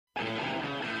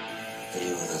Are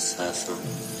you an assassin?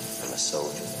 I'm a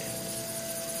soldier.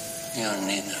 You're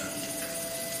neither.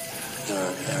 You're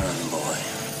an errand boy,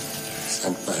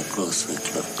 sent by grocery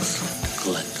clerks to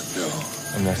collect a bill.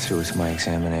 I'm not through with my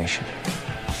examination.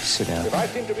 Sit down. If I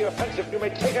seem to be offensive, you may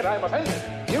take it I'm offended.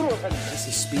 You offended. This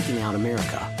is Speaking Out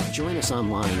America. Join us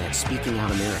online at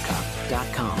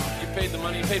speakingoutamerica.com. You paid the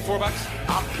money. You paid $4?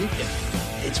 I'm peeking.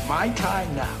 It's my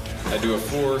time now. I do a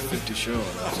 $4.50 show,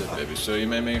 and that's it, baby. So you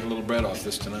may make a little bread off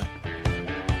this tonight.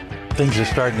 Things are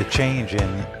starting to change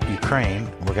in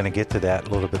Ukraine. We're going to get to that a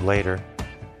little bit later.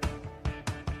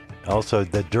 Also,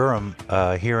 the Durham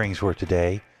hearings were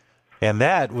today, and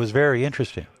that was very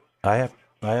interesting. I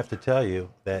have to tell you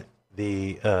that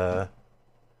the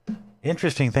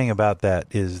interesting thing about that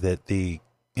is that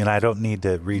and I don't need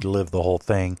to relive the whole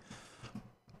thing,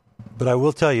 but I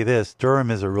will tell you this: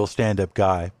 Durham is a real stand-up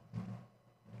guy,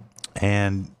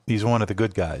 and he's one of the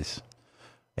good guys.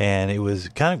 And it was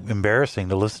kind of embarrassing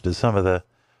to listen to some of the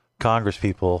Congress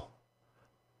people.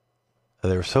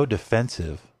 They were so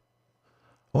defensive.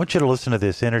 I want you to listen to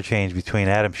this interchange between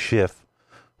Adam Schiff,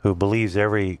 who believes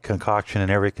every concoction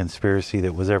and every conspiracy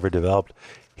that was ever developed.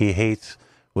 He hates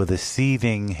with a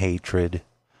seething hatred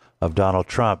of Donald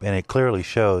Trump, and it clearly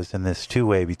shows in this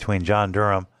two-way between John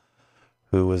Durham,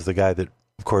 who was the guy that,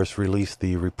 of course, released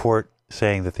the report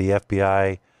saying that the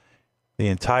FBI, the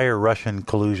entire Russian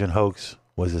collusion hoax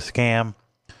was a scam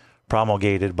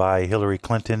promulgated by Hillary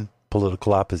Clinton,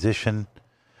 political opposition.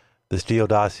 The Steele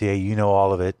dossier, you know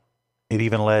all of it. It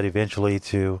even led eventually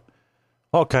to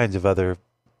all kinds of other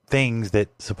things that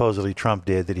supposedly Trump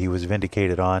did that he was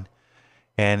vindicated on.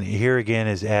 And here again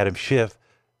is Adam Schiff,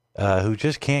 who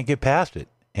just can't get past it.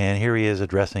 And here he is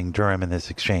addressing Durham in this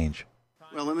exchange.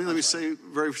 Well, let me say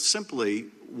very simply,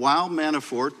 while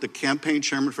Manafort, the campaign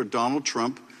chairman for Donald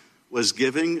Trump, was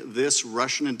giving this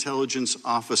Russian intelligence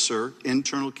officer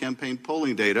internal campaign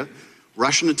polling data,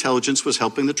 Russian intelligence was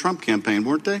helping the Trump campaign,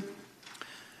 weren't they?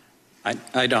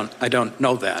 I don't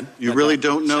know that. You really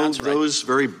don't know those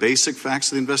very basic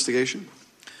facts of the investigation?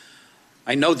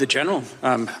 I know the general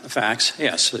facts,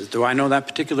 yes. Do I know that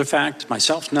particular fact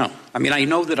myself? No. I mean, I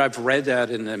know that I've read that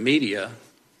in the media.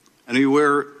 And are you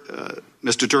aware,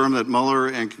 Mr. Durham, that Mueller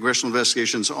and congressional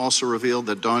investigations also revealed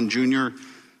that Don Jr.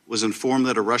 was informed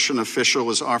that a Russian official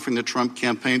was offering the Trump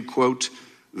campaign, quote,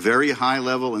 very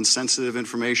high-level and sensitive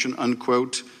information,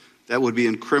 unquote, that would be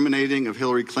incriminating if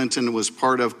Hillary Clinton was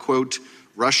part of, quote,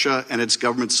 Russia and its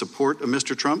government support of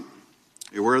Mr. Trump?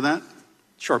 Are you aware of that?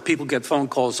 Sure, people get phone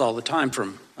calls all the time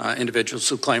from individuals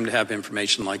who claim to have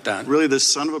information like that. Really, the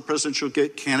son of a presidential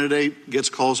candidate gets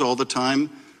calls all the time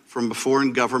from a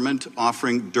foreign government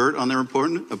offering dirt on their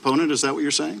opponent? Is that what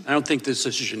you're saying? I don't think this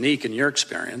is unique in your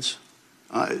experience.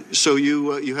 So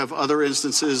you have other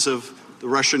instances of the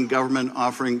Russian government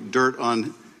offering dirt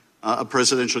on a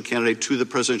presidential candidate to the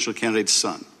presidential candidate's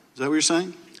son. Is that what you're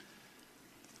saying?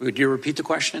 Would you repeat the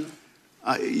question?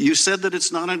 You said that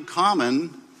it's not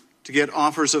uncommon to get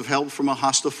offers of help from a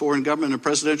hostile foreign government in a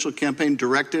presidential campaign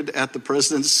directed at the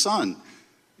president's son.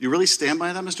 You really stand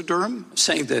by that, Mr. Durham? I'm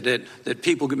saying that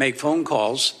people can make phone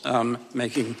calls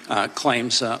making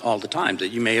claims all the time that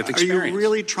you may have experienced. Are you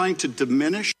really trying to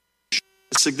diminish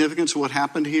the significance of what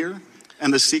happened here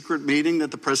and the secret meeting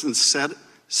that the president's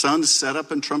son set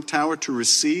up in Trump Tower to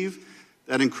receive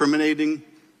that incriminating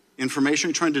information?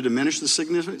 Are you trying to diminish the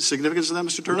significance of that,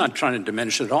 Mr. Durham? I'm not trying to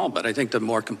diminish it at all, but I think the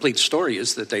more complete story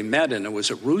is that they met and it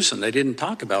was a ruse and they didn't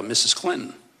talk about Mrs.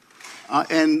 Clinton.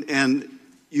 And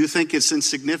you think it's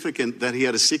insignificant that he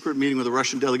had a secret meeting with a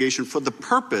Russian delegation for the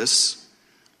purpose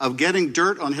of getting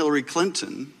dirt on Hillary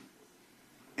Clinton,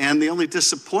 and the only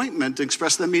disappointment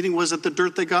expressed in that meeting was that the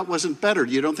dirt they got wasn't better.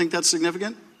 You don't think that's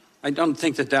significant? I don't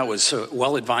think that was a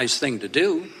well-advised thing to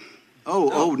do.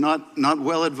 Not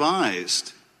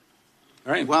well-advised.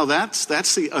 All right. Well, that's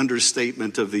the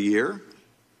understatement of the year.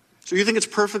 So you think it's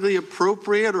perfectly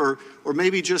appropriate or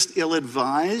maybe just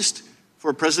ill-advised for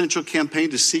a presidential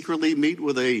campaign to secretly meet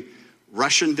with a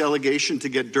Russian delegation to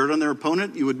get dirt on their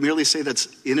opponent? You would merely say that's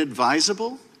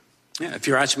inadvisable? Yeah, if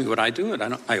you're asking me would I do it,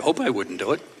 I hope I wouldn't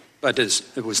do it. But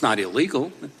it was not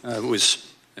illegal. It was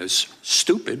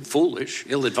stupid, foolish,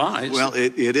 ill-advised. Well,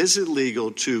 it is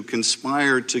illegal to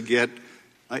conspire to get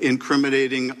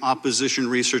incriminating opposition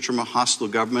research from a hostile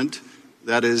government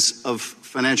that is of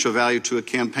financial value to a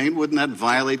campaign. Wouldn't that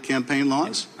violate campaign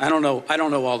laws? I don't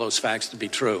know all those facts to be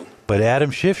true. But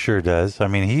Adam Schiff sure does. I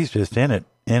mean, he's just in it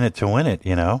to win it,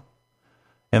 you know.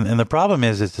 And the problem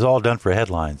is it's all done for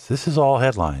headlines. This is all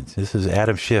headlines. This is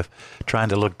Adam Schiff trying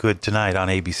to look good tonight on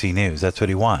ABC News. That's what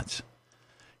he wants.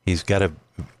 He's got to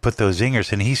put those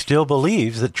zingers, and he still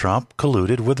believes that Trump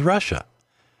colluded with Russia,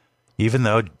 even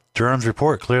though Durham's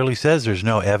report clearly says there's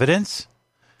no evidence,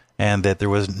 and that there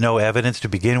was no evidence to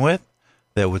begin with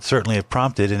that would certainly have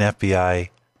prompted an FBI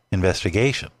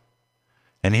investigation.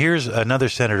 And here's another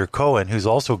Senator Cohen who's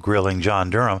also grilling John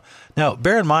Durham. Now,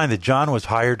 bear in mind that John was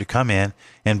hired to come in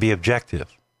and be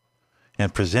objective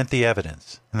and present the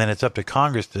evidence. And then it's up to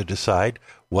Congress to decide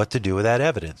what to do with that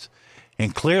evidence.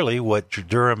 And clearly what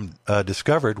Durham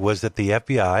discovered was that the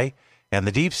FBI and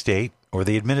the deep state, or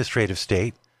the administrative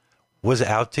state, was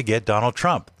out to get Donald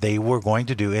Trump. They were going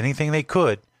to do anything they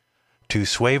could to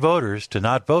sway voters to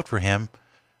not vote for him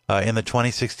in the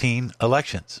 2016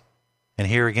 elections. And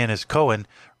here again is Cohen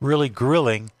really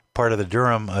grilling part of the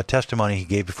Durham testimony he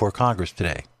gave before Congress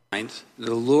today.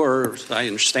 The lure, as I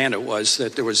understand it, was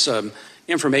that there was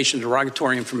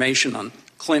derogatory information on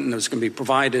Clinton that was going to be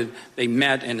provided. They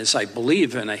met, and as I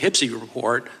believe in a HPSI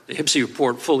report, the HPSI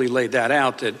report fully laid that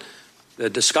out, that the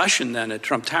discussion then at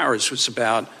Trump Towers was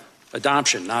about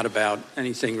adoption, not about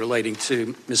anything relating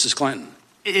to Mrs. Clinton.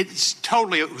 It was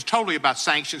totally about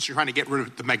sanctions. You're trying to get rid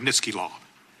of the Magnitsky Law.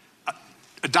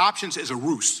 Adoptions is a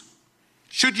ruse.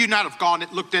 Should you not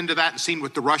have looked into that and seen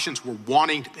what the Russians were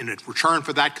wanting in return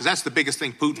for that? Because that's the biggest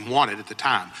thing Putin wanted at the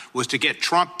time, was to get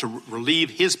Trump to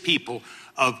relieve his people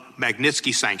of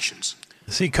Magnitsky sanctions.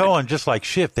 See, Cohen, just like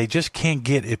Schiff, they just can't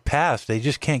get it past. They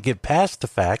just can't get past the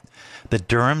fact that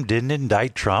Durham didn't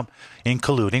indict Trump in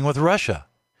colluding with Russia,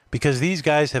 because these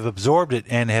guys have absorbed it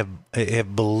and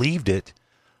have believed it,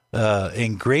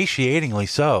 ingratiatingly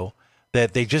so,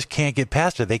 that they just can't get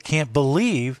past it. They can't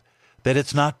believe that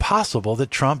it's not possible that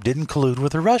Trump didn't collude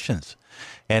with the Russians.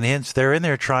 And hence they're in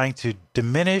there trying to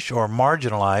diminish or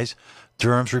marginalize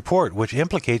Durham's report, which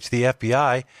implicates the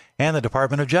FBI and the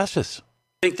Department of Justice.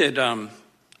 I think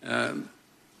that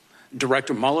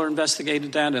Director Mueller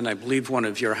investigated that, and I believe one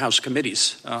of your House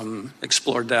committees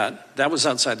explored that. That was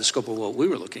outside the scope of what we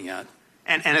were looking at.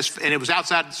 And it was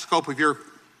outside the scope of your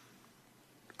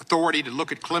authority to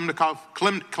look at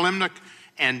Klimnik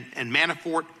and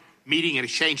Manafort meeting and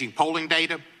exchanging polling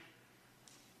data?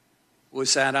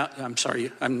 Was that out? I'm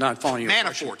sorry, I'm not following your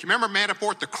question. Manafort. You remember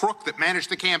Manafort, the crook that managed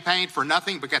the campaign for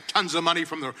nothing but got tons of money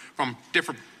from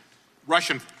different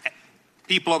Russian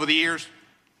people over the years?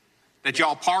 That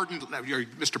y'all pardoned?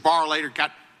 Mr. Barr later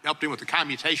helped him with the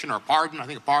commutation or a pardon, I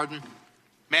think a pardon.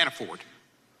 Manafort.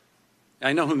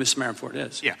 I know who Mr. Manafort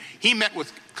is. Yeah. He met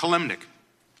with Klimnik,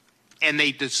 and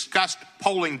they discussed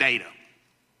polling data.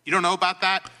 You don't know about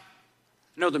that?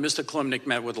 No, that Mr. Klimnik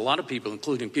met with a lot of people,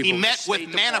 including people. He met with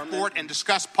Manafort and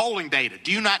discussed polling data.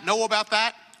 Do you not know about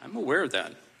that? I'm aware of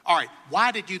that. All right.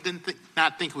 Why did you then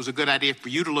not think it was a good idea for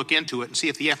you to look into it and see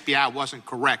if the FBI wasn't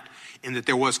correct in that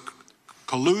there was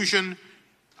collusion,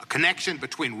 a connection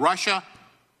between Russia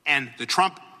and the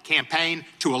Trump campaign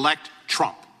to elect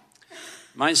Trump?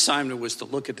 My assignment was to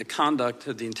look at the conduct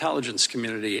of the intelligence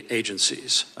community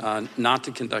agencies, not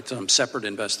to conduct some separate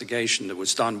investigation that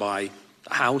was done by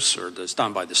the House or that's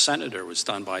done by the Senate or was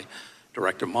done by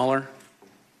Director Mueller.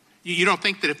 You don't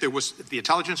think that if the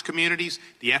intelligence communities,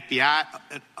 the FBI,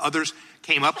 others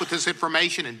came up with this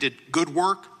information and did good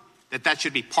work, that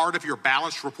should be part of your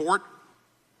balanced report?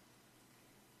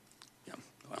 Yeah,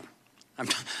 well,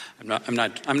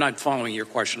 I'm not following your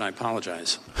question. I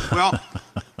apologize. Well,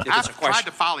 I've tried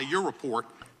to follow your report.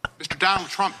 Mr. Donald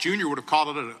Trump Jr. would have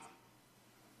called it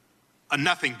a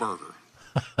nothing burger.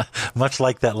 Much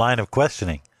like that line of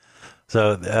questioning.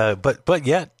 So, but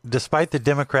yet, despite the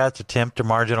Democrats' attempt to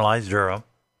marginalize Durham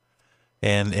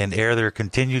and air their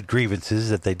continued grievances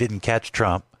that they didn't catch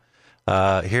Trump,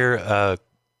 here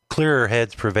clearer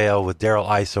heads prevail with Darrell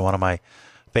Issa, one of my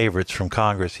favorites from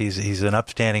Congress. He's an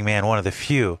upstanding man, one of the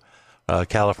few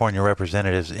California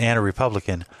representatives, and a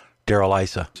Republican, Darrell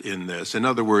Issa. In this, in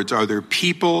other words, are there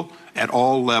people at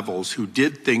all levels who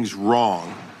did things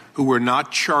wrong, who were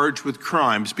not charged with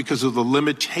crimes because of the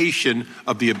limitation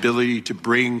of the ability to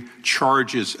bring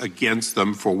charges against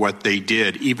them for what they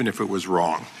did, even if it was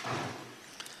wrong?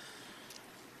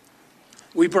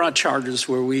 We brought charges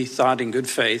where we thought in good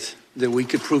faith that we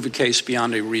could prove a case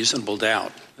beyond a reasonable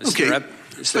doubt. Is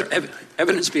there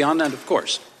evidence beyond that? Of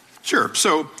course. Sure.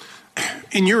 So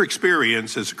in your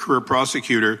experience as a career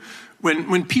prosecutor,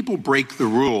 when people break the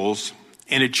rules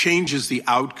and it changes the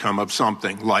outcome of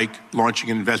something, like launching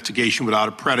an investigation without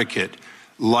a predicate,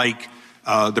 like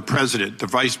the president, the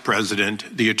vice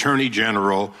president, the attorney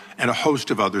general, and a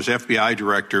host of others, FBI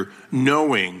director,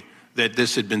 knowing that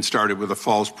this had been started with a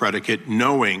false predicate,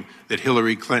 knowing that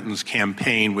Hillary Clinton's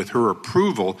campaign, with her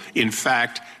approval, in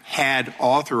fact, had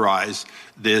authorized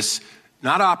this,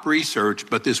 not op research,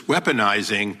 but this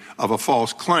weaponizing of a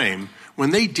false claim.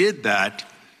 When they did that,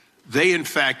 they in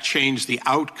fact changed the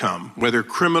outcome, whether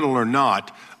criminal or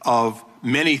not, of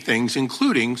many things,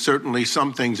 including certainly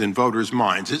some things in voters'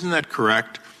 minds. Isn't that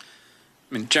correct?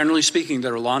 I mean, generally speaking,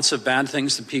 there are lots of bad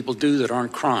things that people do that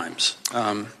aren't crimes.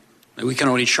 We can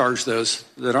only charge those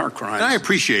that aren't crimes. And I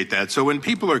appreciate that. So when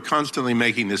people are constantly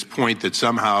making this point that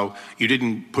somehow you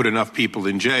didn't put enough people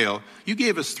in jail, you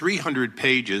gave us 300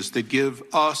 pages that give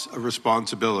us a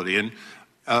responsibility. And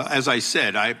as I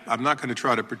said, I'm not going to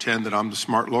try to pretend that I'm the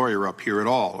smart lawyer up here at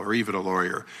all, or even a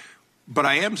lawyer. But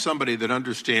I am somebody that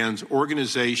understands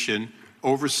organization,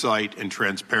 oversight, and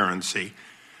transparency.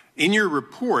 In your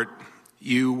report,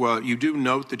 you do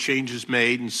note the changes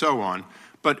made and so on.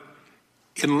 But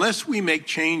unless we make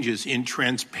changes in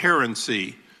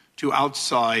transparency to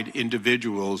outside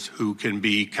individuals who can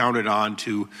be counted on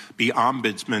to be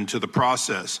ombudsmen to the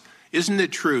process, isn't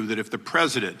it true that if the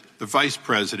president, the vice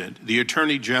president, the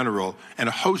attorney general, and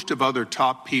a host of other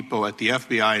top people at the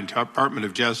FBI and Department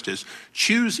of Justice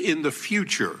choose in the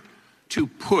future to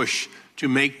push to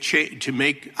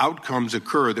make outcomes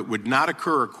occur that would not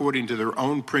occur according to their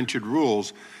own printed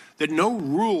rules, that no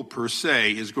rule per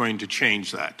se is going to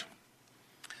change that?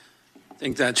 I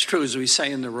think that's true. As we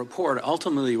say in the report,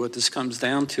 ultimately what this comes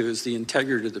down to is the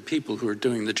integrity of the people who are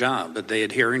doing the job. Are they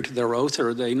adhering to their oath, or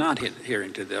are they not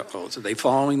adhering to their oath? Are they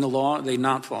following the law? Are they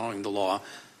not following the law?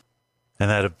 And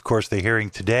that, of course, the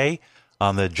hearing today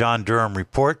on the John Durham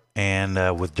report,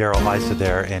 and with Darrell Issa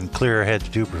there, and clearer heads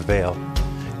do prevail.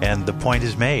 And the point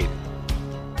is made.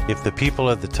 If the people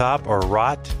at the top are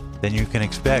rot, then you can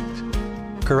expect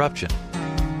corruption.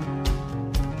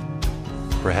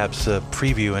 Perhaps a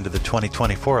preview into the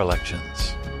 2024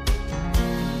 elections.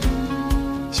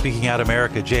 Speaking Out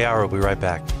America, JR will be right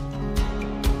back.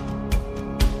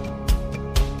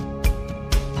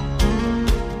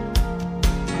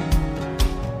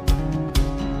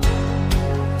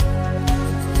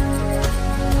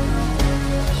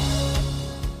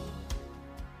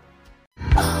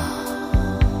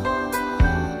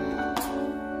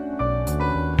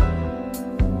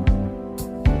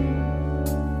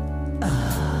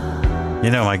 You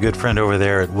know, my good friend over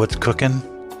there at What's Cooking,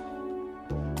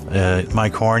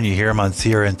 Mike Horn, you hear him on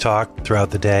Sierra and Talk throughout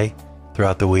the day,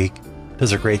 throughout the week.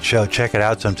 Does a great show. Check it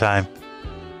out sometime.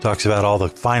 Talks about all the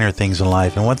finer things in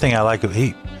life. And one thing I like,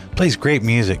 he plays great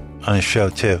music on his show,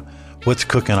 too. What's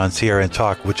Cooking on Sierra and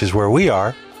Talk, which is where we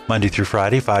are, Monday through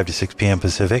Friday, 5 to 6 p.m.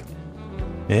 Pacific.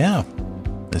 Yeah,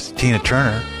 this is Tina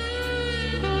Turner.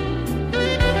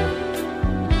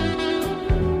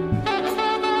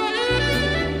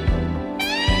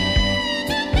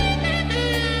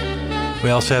 We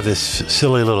also have this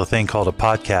silly little thing called a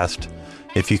podcast,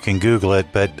 if you can Google it,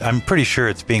 but I'm pretty sure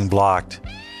it's being blocked.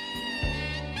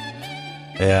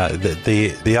 Yeah,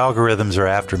 the algorithms are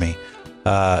after me.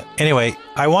 Anyway,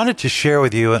 I wanted to share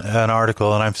with you an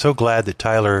article, and I'm so glad that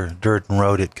Tyler Durden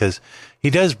wrote it, because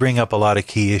he does bring up a lot of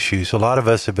key issues. A lot of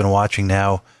us have been watching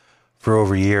now for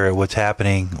over a year at what's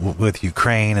happening with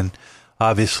Ukraine, and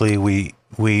obviously we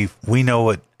know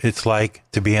what it's like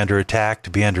to be under attack, to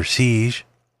be under siege.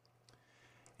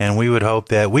 And we would hope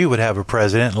that we would have a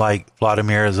president like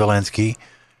Vladimir Zelensky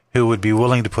who would be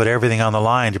willing to put everything on the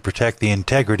line to protect the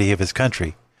integrity of his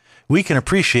country. We can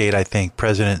appreciate, I think,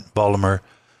 President Volodymyr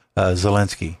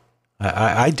Zelensky.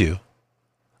 I do.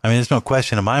 I mean, there's no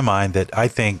question in my mind that I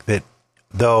think that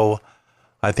though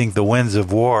I think the winds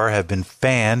of war have been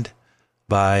fanned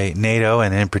by NATO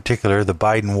and in particular the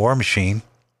Biden war machine,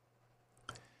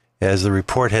 as the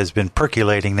report has been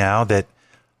percolating now that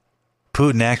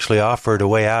Putin actually offered a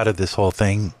way out of this whole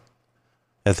thing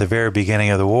at the very beginning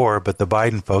of the war, but the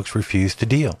Biden folks refused to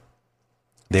deal.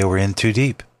 They were in too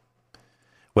deep.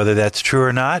 Whether that's true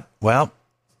or not, well,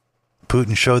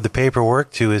 Putin showed the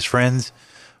paperwork to his friends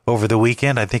over the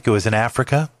weekend. I think it was in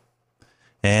Africa,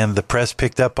 and the press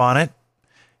picked up on it,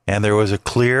 and there was a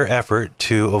clear effort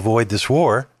to avoid this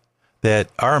war that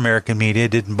our American media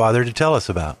didn't bother to tell us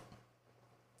about.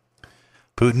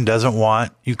 Putin doesn't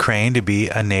want Ukraine to be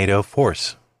a NATO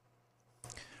force.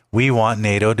 We want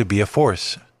NATO to be a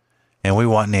force, and we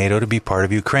want NATO to be part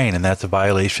of Ukraine, and that's a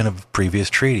violation of a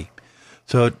previous treaty.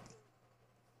 So,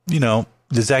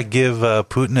 does that give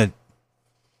Putin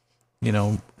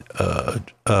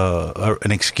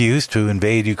an excuse to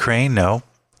invade Ukraine? No.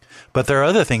 But there are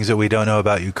other things that we don't know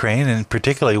about Ukraine, and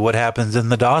particularly what happens in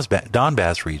the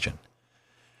Donbass region,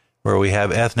 where we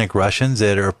have ethnic Russians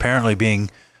that are apparently being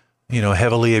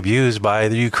heavily abused by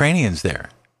the Ukrainians there.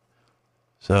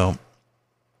 So,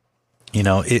 in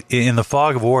the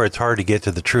fog of war, it's hard to get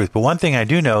to the truth. But one thing I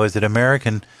do know is that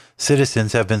American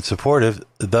citizens have been supportive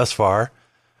thus far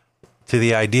to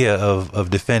the idea of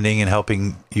defending and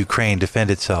helping Ukraine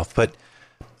defend itself. But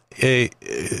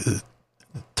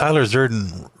Tyler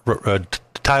Durden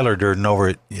over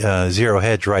at Zero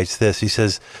Hedge writes this. He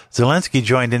says, Zelensky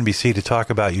joined NBC to talk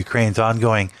about Ukraine's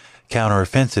ongoing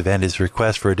counteroffensive and his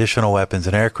request for additional weapons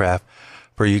and aircraft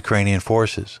for Ukrainian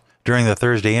forces. During the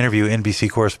Thursday interview, NBC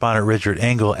correspondent Richard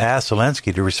Engel asked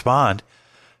Zelensky to respond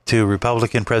to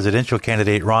Republican presidential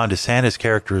candidate Ron DeSantis'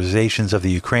 characterizations of the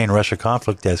Ukraine-Russia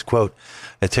conflict as, quote,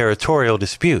 a territorial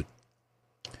dispute,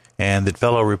 and that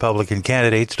fellow Republican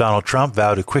candidates Donald Trump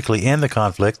vowed to quickly end the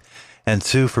conflict and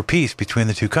sue for peace between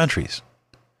the two countries.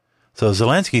 So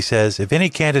Zelensky says, if any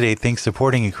candidate thinks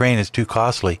supporting Ukraine is too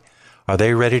costly, are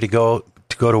they ready to go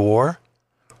to war?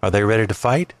 Are they ready to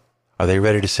fight? Are they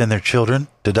ready to send their children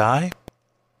to die?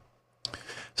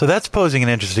 So that's posing an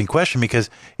interesting question, because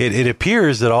it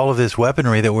appears that all of this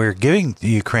weaponry that we're giving to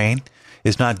Ukraine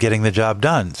is not getting the job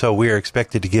done. So we are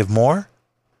expected to give more.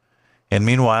 And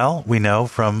meanwhile, we know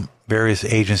from various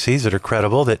agencies that are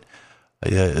credible that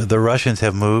the Russians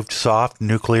have moved soft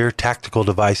nuclear tactical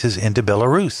devices into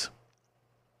Belarus.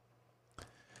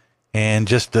 And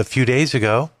just a few days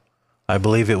ago, I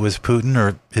believe it was Putin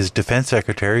or his defense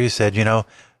secretary who said,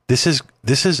 this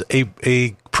is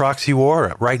a proxy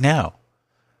war right now.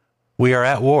 We are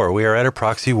at war. We are at a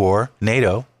proxy war,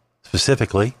 NATO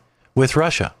specifically, with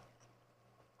Russia.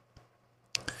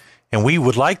 And we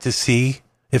would like to see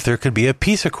if there could be a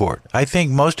peace accord. I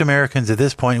think most Americans at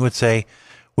this point would say,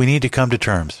 we need to come to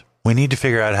terms. We need to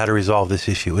figure out how to resolve this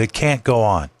issue. It can't go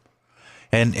on.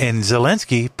 And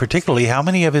Zelensky, particularly, how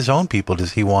many of his own people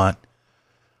does he want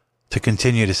to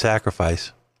continue to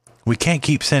sacrifice? We can't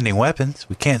keep sending weapons.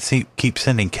 We can't keep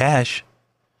sending cash.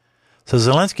 So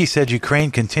Zelensky said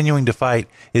Ukraine continuing to fight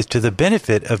is to the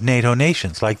benefit of NATO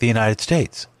nations like the United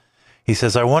States. He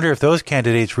says, I wonder if those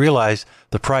candidates realize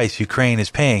the price Ukraine is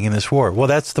paying in this war. Well,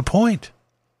 that's the point.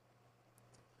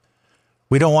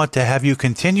 We don't want to have you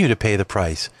continue to pay the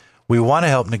price. We want to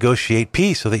help negotiate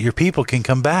peace so that your people can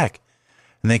come back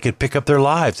and they can pick up their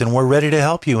lives. And we're ready to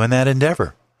help you in that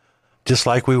endeavor, just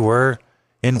like we were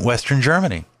in Western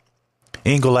Germany.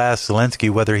 Engel asked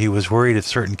Zelensky whether he was worried if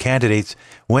certain candidates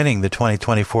winning the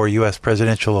 2024 U.S.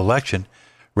 presidential election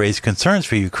raised concerns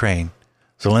for Ukraine.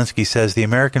 Zelensky says the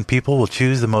American people will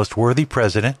choose the most worthy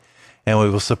president, and we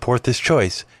will support this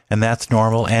choice, and that's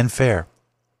normal and fair.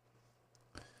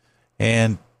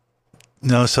 And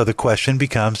so the question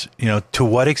becomes, to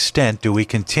what extent do we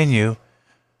continue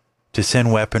to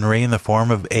send weaponry in the form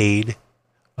of aid?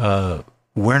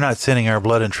 We're not sending our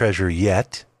blood and treasure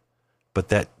yet, but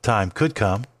that time could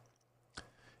come,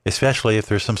 especially if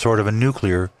there's some sort of a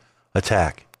nuclear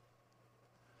attack.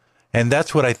 And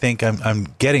that's what I think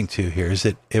I'm getting to here, is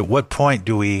that at what point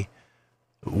do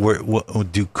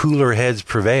cooler heads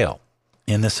prevail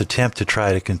in this attempt to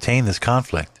try to contain this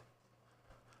conflict?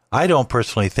 I don't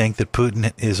personally think that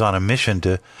Putin is on a mission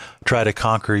to try to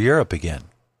conquer Europe again.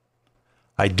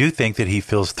 I do think that he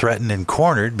feels threatened and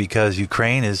cornered because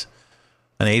Ukraine is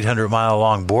an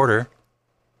 800-mile-long border,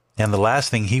 and the last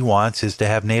thing he wants is to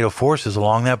have NATO forces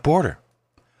along that border.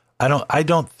 I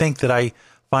don't think that I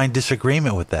find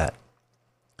disagreement with that.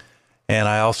 And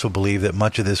I also believe that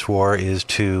much of this war is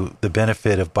to the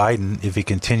benefit of Biden if he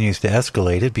continues to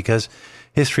escalate it, because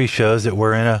history shows that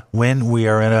when we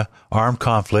are in an armed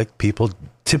conflict, people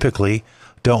typically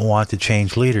don't want to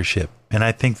change leadership. And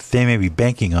I think they may be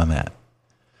banking on that.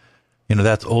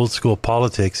 That's old school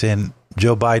politics, and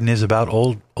Joe Biden is about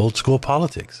old school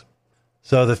politics.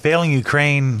 So the failing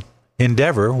Ukraine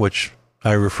endeavor, which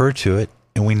I refer to it,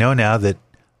 and we know now that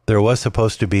there was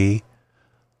supposed to be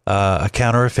a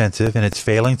counteroffensive, and it's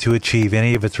failing to achieve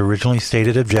any of its originally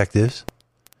stated objectives.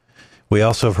 We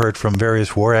also have heard from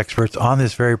various war experts on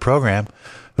this very program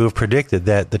who have predicted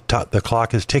that the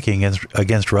clock is ticking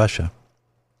against Russia.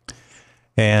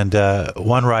 And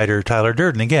one writer, Tyler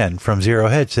Durden, again, from Zero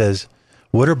Hedge, says,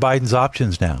 what are Biden's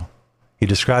options now? He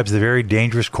describes the very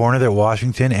dangerous corner that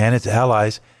Washington and its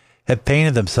allies have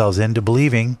painted themselves into,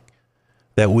 believing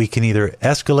that we can either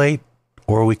escalate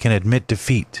or we can admit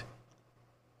defeat.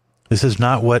 This is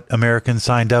not what Americans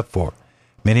signed up for.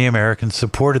 Many Americans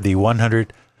supported the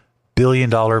 $100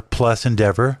 billion plus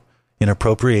endeavor in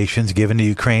appropriations given to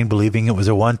Ukraine, believing it was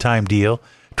a one-time deal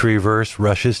to reverse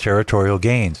Russia's territorial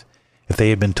gains. If they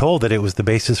had been told that it was the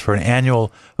basis for an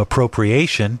annual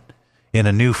appropriation in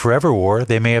a new forever war,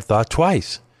 they may have thought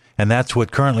twice. And that's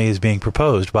what currently is being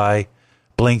proposed by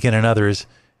Blinken and others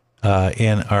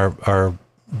in our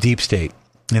deep state,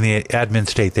 in the admin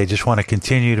state. They just want to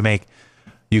continue to make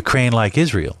Ukraine like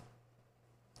Israel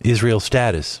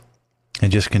status,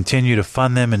 and just continue to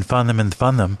fund them and fund them and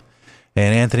fund them.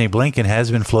 And Anthony Blinken has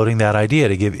been floating that idea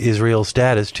to give Israel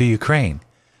status to Ukraine,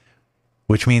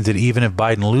 which means that even if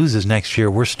Biden loses next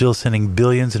year, we're still sending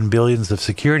billions and billions of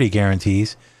security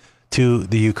guarantees to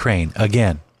the Ukraine.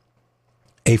 Again,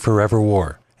 a forever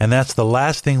war. And that's the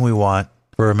last thing we want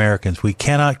for Americans. We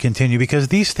cannot continue because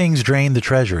these things drain the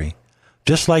Treasury,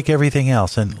 just like everything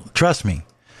else. And trust me,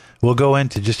 we'll go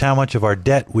into just how much of our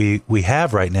debt we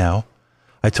have right now.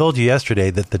 I told you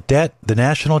yesterday that the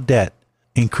national debt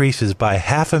increases by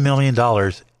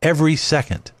 $500,000 every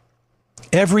second.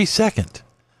 Every second.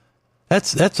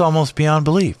 That's almost beyond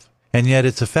belief. And yet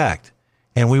it's a fact.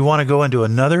 And we want to go into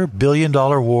another $1 billion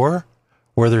war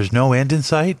where there's no end in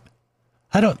sight?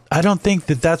 I don't think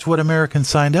that that's what Americans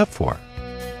signed up for.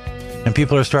 And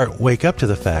people are starting to wake up to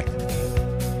the fact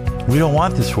we don't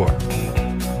want this war.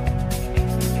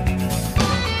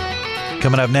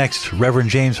 Coming up next, Reverend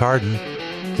James Harden.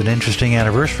 It's an interesting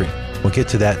anniversary. We'll get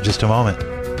to that in just a moment.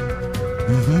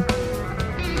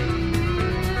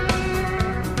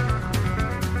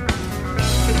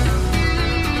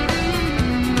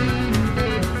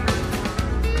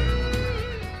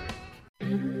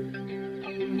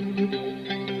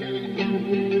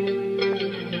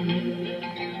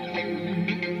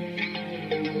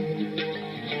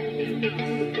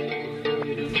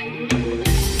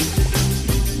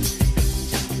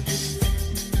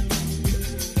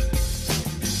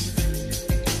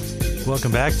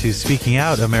 Welcome back to Speaking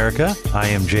Out, America. I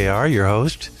am JR, your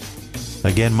host.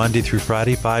 Again, Monday through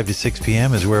Friday, 5 to 6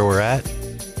 p.m. is where we're at.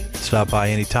 Stop by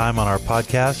anytime on our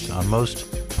podcast, on most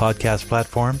podcast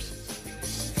platforms.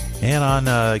 And on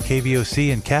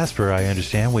KVOC and Casper, I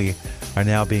understand we are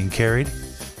now being carried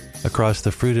across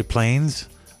the fruited plains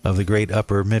of the great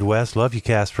upper Midwest. Love you,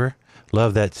 Casper.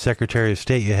 Love that Secretary of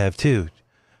State you have, too.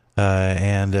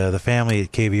 And the family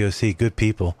at KVOC, good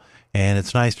people. And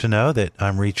it's nice to know that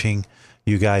I'm reaching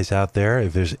you guys out there.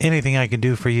 If there's anything I can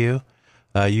do for you,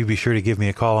 you be sure to give me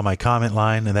a call on my comment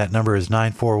line, and that number is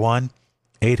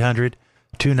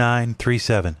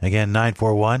 941-800-2937. Again,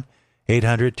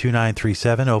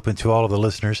 941-800-2937, open to all of the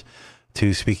listeners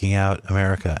to Speaking Out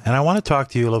America. And I want to talk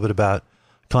to you a little bit about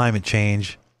climate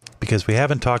change, because we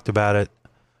haven't talked about it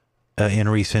in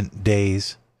recent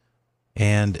days.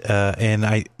 And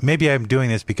maybe I'm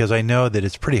doing this because I know that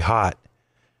it's pretty hot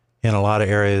in a lot of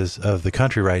areas of the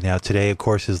country right now. Today, of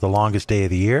course, is the longest day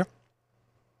of the year,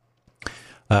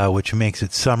 which makes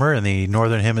it summer in the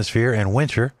northern hemisphere and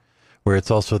winter, where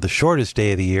it's also the shortest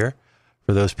day of the year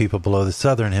for those people below the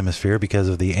southern hemisphere because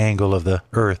of the angle of the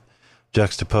earth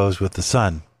juxtaposed with the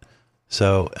sun.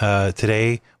 So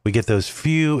today we get those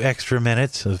few extra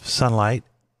minutes of sunlight,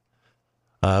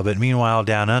 but meanwhile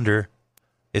down under,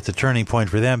 it's a turning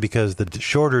point for them because the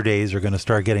shorter days are going to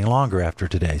start getting longer after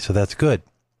today. So that's good.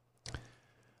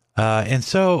 And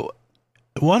so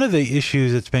one of the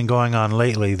issues that's been going on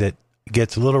lately that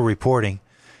gets little reporting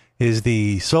is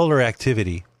the solar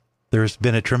activity. There's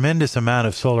been a tremendous amount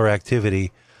of solar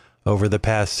activity over the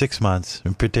past 6 months,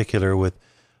 in particular with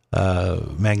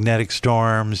magnetic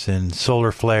storms and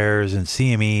solar flares and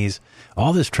CMEs,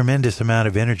 all this tremendous amount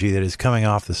of energy that is coming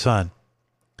off the sun.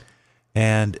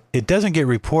 And it doesn't get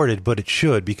reported, but it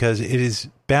should, because it is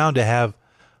bound to have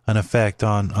an effect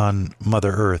on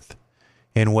Mother Earth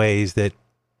in ways that,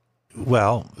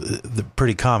 well, the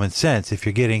pretty common sense. If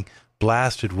you're getting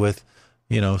blasted with,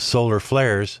 solar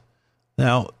flares.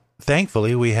 Now,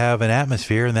 thankfully, we have an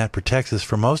atmosphere and that protects us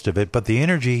from most of it, but the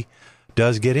energy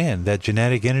does get in. That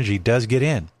genetic energy does get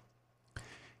in.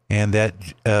 And that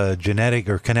genetic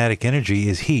or kinetic energy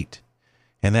is heat.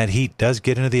 And that heat does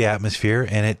get into the atmosphere,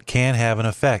 and it can have an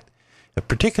effect,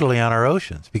 particularly on our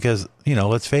oceans, because,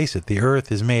 let's face it, the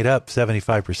Earth is made up,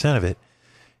 75% of it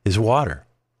is water.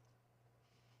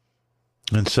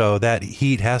 And so that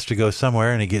heat has to go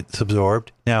somewhere and it gets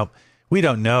absorbed. Now, we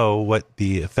don't know what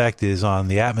the effect is on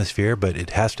the atmosphere, but it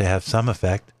has to have some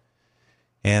effect.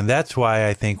 And that's why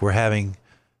I think we're having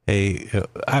I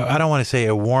don't want to say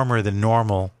a warmer than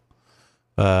normal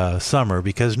summer,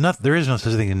 because there is no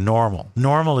such thing as normal.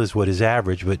 Normal is what is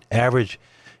average, but average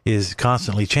is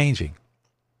constantly changing.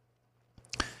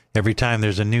 Every time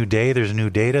there's a new day, there's new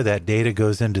data. That data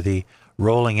goes into the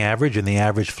rolling average, and the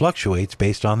average fluctuates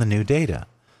based on the new data.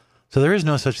 So there is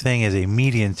no such thing as a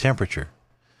median temperature.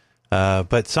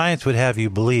 But science would have you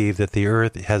believe that the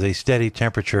Earth has a steady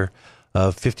temperature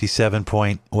of 57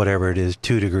 point whatever it is,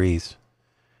 2 degrees.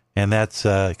 And that's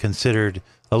considered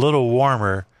a little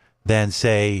warmer than,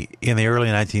 say, in the early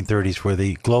 1930s, where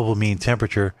the global mean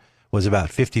temperature was about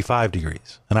 55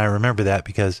 degrees. And I remember that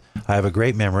because I have a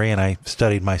great memory and I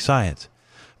studied my science.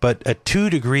 But a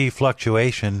 2-degree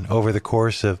fluctuation over the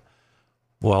course of,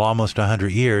 almost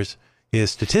 100 years is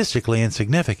statistically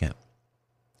insignificant.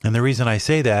 And the reason I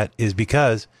say that is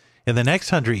because in the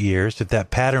next 100 years, if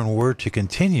that pattern were to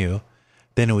continue,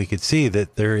 then we could see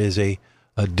that there is a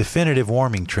definitive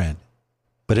warming trend.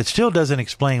 But it still doesn't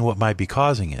explain what might be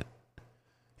causing it.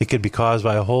 It could be caused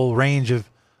by a whole range of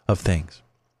things.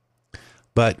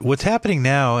 But what's happening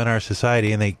now in our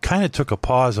society, and they kind of took a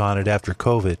pause on it after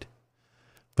COVID,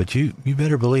 but you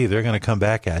better believe they're going to come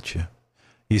back at you.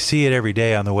 You see it every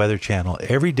day on the Weather Channel.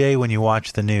 Every day when you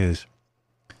watch the news,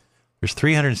 there's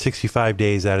 365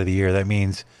 days out of the year. That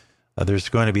means there's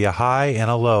going to be a high and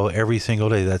a low every single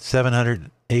day. That's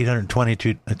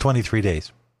 823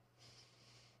 days.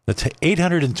 That's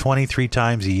 823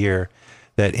 times a year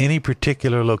that any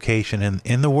particular location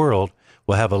in the world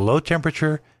will have a low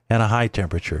temperature and a high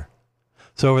temperature.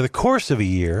 So over the course of a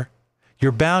year,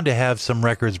 you're bound to have some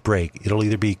records break. It'll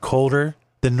either be colder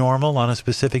than normal on a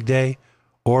specific day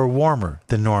or warmer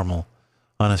than normal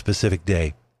on a specific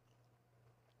day.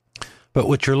 But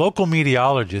what your local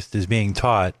meteorologist is being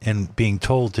taught and being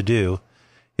told to do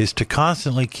is to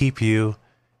constantly keep you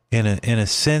in a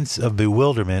sense of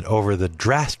bewilderment over the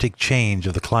drastic change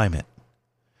of the climate.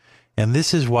 And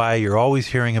this is why you're always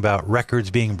hearing about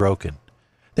records being broken.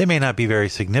 They may not be very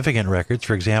significant records.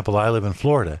 For example, I live in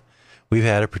Florida. We've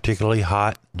had a particularly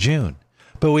hot June,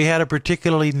 but we had a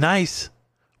particularly nice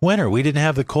winter. We didn't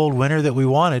have the cold winter that we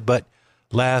wanted, but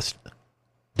last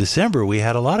December we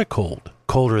had a lot of cold,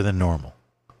 colder than normal.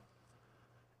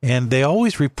 And they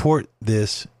always report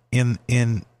this in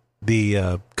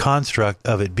the construct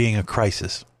of it being a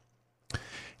crisis.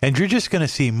 And you're just going to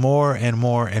see more and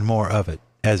more and more of it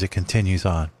as it continues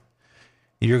on.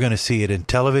 You're going to see it in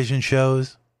television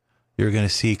shows. You're going to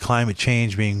see climate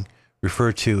change being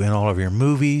referred to in all of your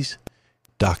movies,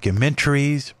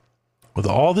 documentaries. With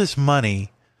all this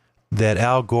money that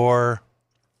Al Gore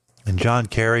and John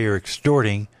Kerry are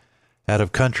extorting out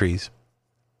of countries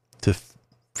to,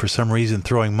 for some reason,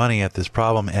 throwing money at this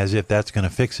problem as if that's going to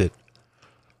fix it.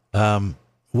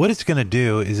 What it's going to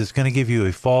do is it's going to give you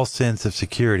a false sense of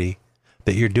security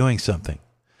that you're doing something,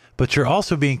 but you're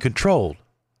also being controlled.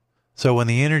 So when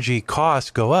the energy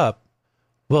costs go up,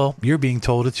 well, you're being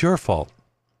told it's your fault,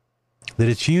 that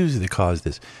it's you that caused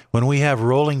this. When we have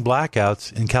rolling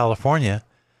blackouts in California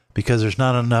because there's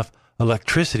not enough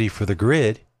electricity for the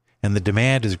grid and the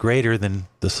demand is greater than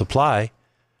the supply,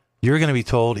 you're going to be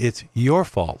told it's your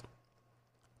fault,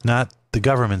 not the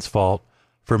government's fault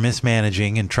for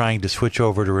mismanaging and trying to switch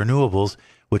over to renewables,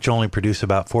 which only produce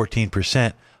about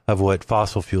 14% of what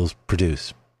fossil fuels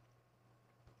produce.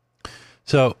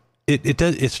 So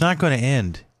it's not going to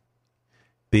end.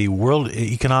 The World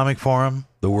Economic Forum,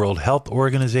 the World Health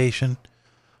Organization,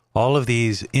 all of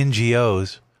these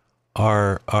NGOs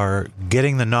are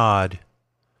getting the nod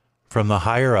from the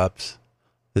higher ups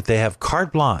that they have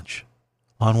carte blanche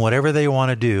on whatever they want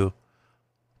to do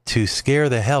to scare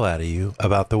the hell out of you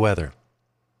about the weather.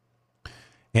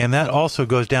 And that also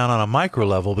goes down on a micro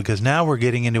level, because now we're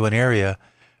getting into an area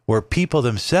where people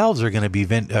themselves are going to be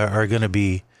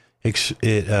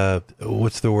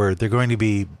what's the word? They're going to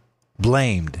be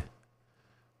blamed.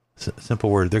 Simple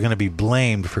word. They're going to be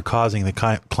blamed for causing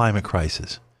the climate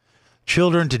crisis.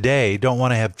 Children today don't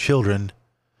want to have children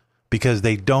because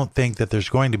they don't think that there's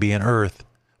going to be an Earth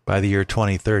by the year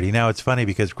 2030. Now, it's funny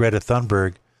because Greta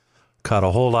Thunberg caught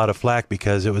a whole lot of flack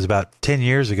because it was about 10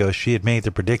 years ago she had made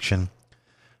the prediction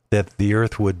that the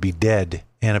Earth would be dead.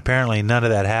 And apparently none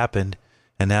of that happened,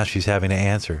 and now she's having to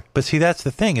answer. But see, that's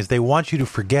the thing, is they want you to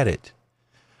forget it.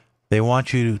 They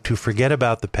want you to forget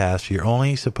about the past. You're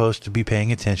only supposed to be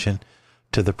paying attention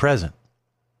to the present.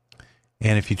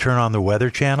 And if you turn on the Weather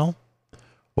Channel,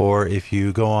 or if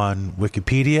you go on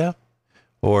Wikipedia,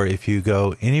 or if you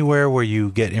go anywhere where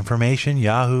you get information,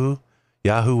 Yahoo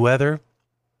Weather.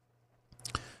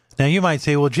 Now you might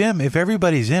say, well, Jim, if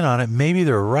everybody's in on it, maybe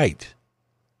they're right.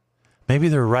 Maybe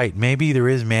they're right. Maybe there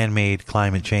is man-made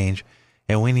climate change,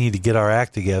 and we need to get our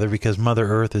act together because Mother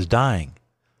Earth is dying.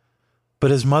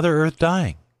 But is Mother Earth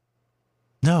dying?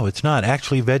 No, it's not.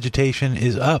 Actually, vegetation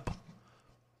is up.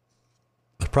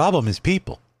 The problem is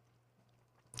people.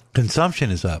 Consumption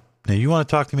is up. Now, you want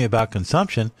to talk to me about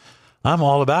consumption? I'm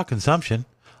all about consumption.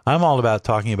 I'm all about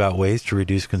talking about ways to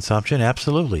reduce consumption.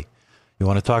 Absolutely. You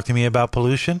want to talk to me about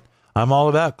pollution? I'm all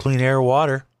about clean air,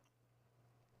 water.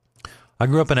 I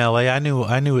grew up in L.A. I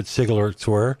knew what cigarettes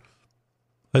were.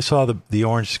 I saw the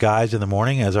orange skies in the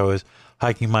morning as I was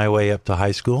hiking my way up to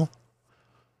high school.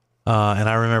 And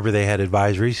I remember they had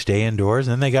advisories, stay indoors,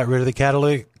 and then they got rid of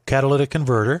the catalytic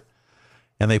converter,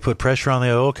 and they put pressure on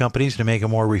the oil companies to make a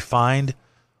more refined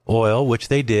oil, which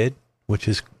they did, which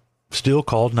is still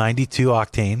called 92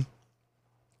 octane.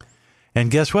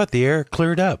 And guess what? The air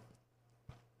cleared up.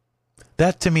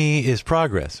 That to me is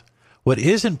progress. What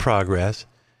isn't progress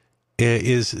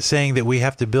is saying that we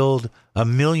have to build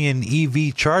 1 million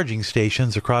EV charging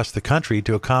stations across the country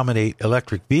to accommodate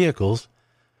electric vehicles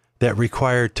that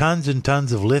require tons and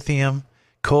tons of lithium,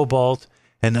 cobalt,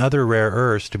 and other rare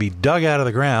earths to be dug out of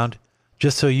the ground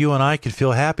just so you and I can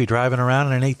feel happy driving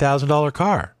around in an $8,000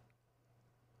 car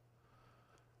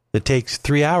that takes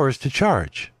 3 hours to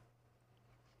charge.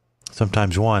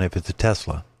 Sometimes 1 if it's a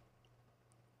Tesla.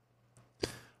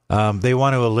 They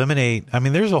want to eliminate,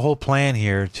 there's a whole plan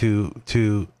here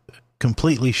to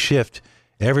completely shift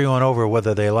everyone over,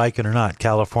 whether they like it or not.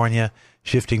 California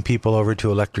shifting people over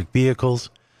to electric vehicles.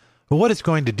 But what it's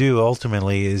going to do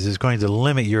ultimately is going to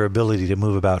limit your ability to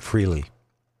move about freely.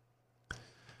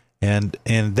 And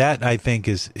that, I think,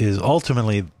 is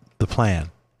ultimately the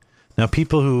plan. Now,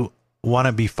 people who want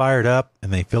to be fired up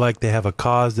and they feel like they have a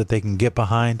cause that they can get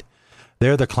behind,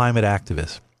 they're the climate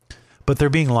activists. But they're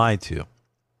being lied to.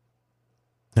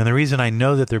 And the reason I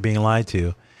know that they're being lied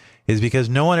to is because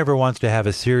no one ever wants to have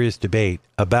a serious debate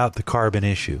about the carbon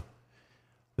issue.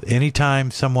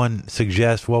 Anytime someone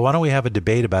suggests, well, why don't we have a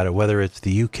debate about it, whether it's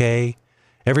the UK,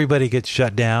 everybody gets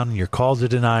shut down, you're called a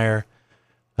denier.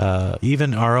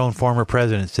 Even our own former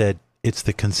president said it's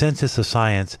the consensus of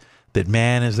science that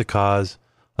man is the cause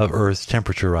of Earth's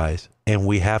temperature rise, and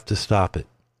we have to stop it.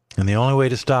 And the only way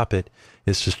to stop it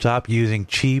is to stop using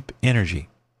cheap energy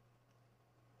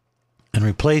and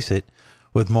replace it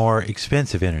with more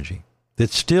expensive energy that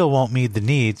still won't meet the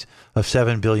needs of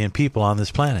 7 billion people on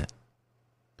this planet.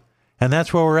 And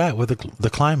that's where we're at with the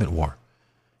climate war.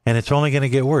 And it's only going to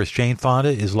get worse. Jane Fonda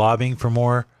is lobbying for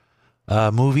more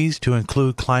movies to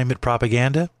include climate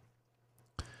propaganda.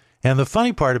 And the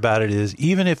funny part about it is,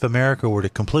 even if America were to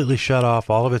completely shut off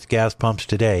all of its gas pumps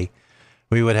today,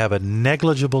 we would have a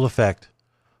negligible effect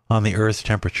on the Earth's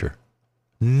temperature.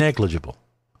 Negligible.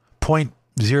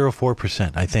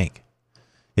 0.04%, I think.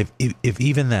 If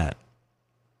even that.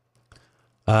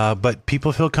 But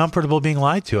people feel comfortable being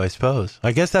lied to, I suppose.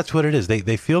 I guess that's what it is.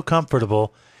 They feel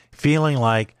comfortable feeling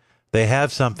like they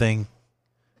have something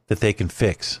that they can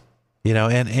fix.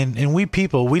 And we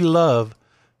people, we love,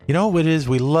 you know what it is?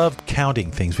 We love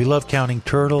counting things. We love counting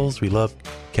turtles. We love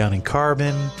counting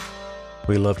carbon.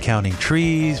 We love counting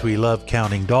trees. We love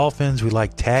counting dolphins. We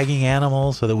like tagging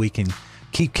animals so that we can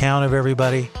keep count of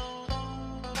everybody.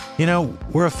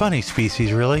 We're a funny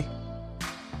species, really.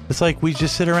 It's like we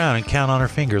just sit around and count on our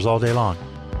fingers all day long.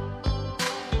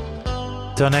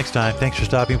 Till next time, thanks for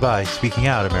stopping by. Speaking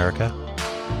Out, America.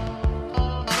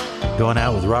 Going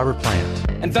out with Robert Plant.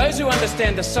 And those who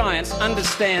understand the science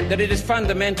understand that it is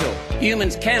fundamental.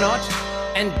 Humans cannot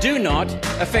and do not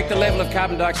affect the level of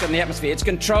carbon dioxide in the atmosphere. It's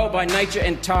controlled by nature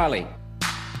entirely.